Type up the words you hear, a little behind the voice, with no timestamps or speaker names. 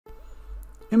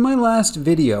In my last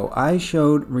video, I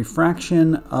showed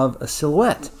refraction of a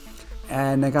silhouette,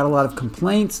 and I got a lot of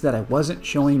complaints that I wasn't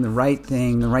showing the right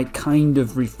thing, the right kind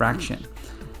of refraction,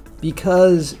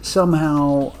 because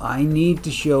somehow I need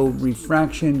to show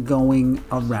refraction going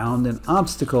around an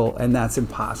obstacle, and that's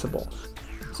impossible.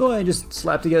 So I just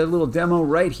slapped together a little demo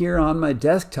right here on my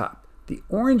desktop. The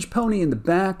orange pony in the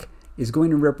back is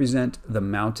going to represent the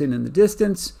mountain in the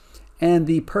distance, and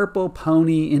the purple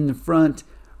pony in the front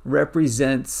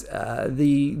represents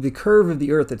the curve of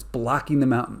the earth that's blocking the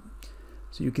mountain.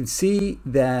 So you can see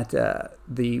that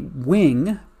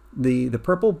the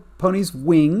purple pony's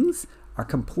wings are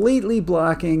completely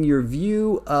blocking your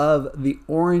view of the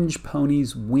orange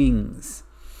pony's wings.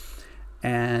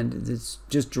 And it's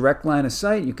just direct line of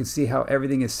sight. You can see how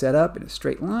everything is set up in a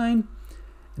straight line.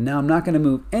 And now I'm not going to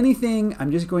move anything.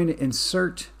 I'm just going to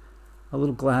insert a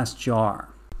little glass jar.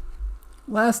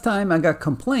 Last time I got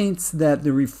complaints that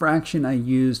the refraction I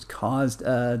used caused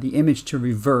the image to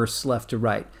reverse left to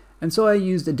right. And so I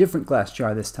used a different glass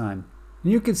jar this time.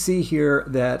 And you can see here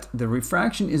that the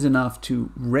refraction is enough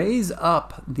to raise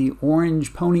up the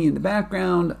orange pony in the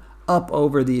background up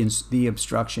over the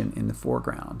obstruction in the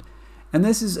foreground. And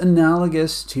this is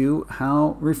analogous to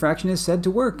how refraction is said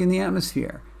to work in the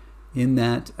atmosphere, in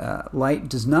that light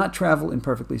does not travel in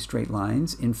perfectly straight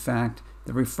lines. In fact,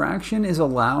 the refraction is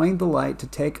allowing the light to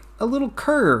take a little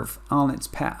curve on its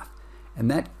path.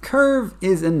 And that curve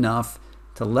is enough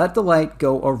to let the light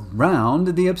go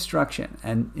around the obstruction.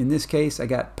 And in this case, I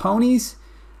got ponies,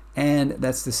 and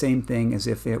that's the same thing as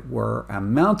if it were a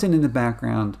mountain in the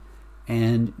background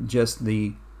and just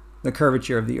the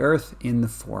curvature of the earth in the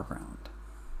foreground.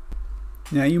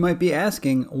 Now you might be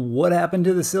asking, what happened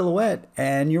to the silhouette?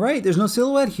 And you're right, there's no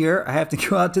silhouette here. I have to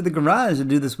go out to the garage to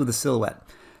do this with a silhouette.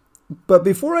 But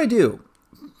before I do,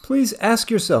 please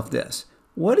ask yourself this.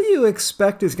 What do you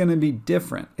expect is going to be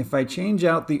different if I change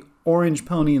out the orange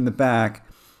pony in the back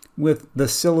with the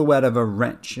silhouette of a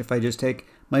wrench? If I just take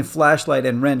my flashlight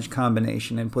and wrench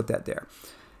combination and put that there,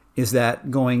 is that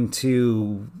going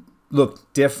to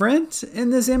look different in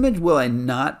this image? Will I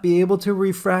not be able to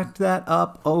refract that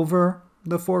up over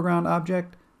the foreground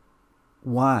object?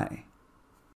 Why?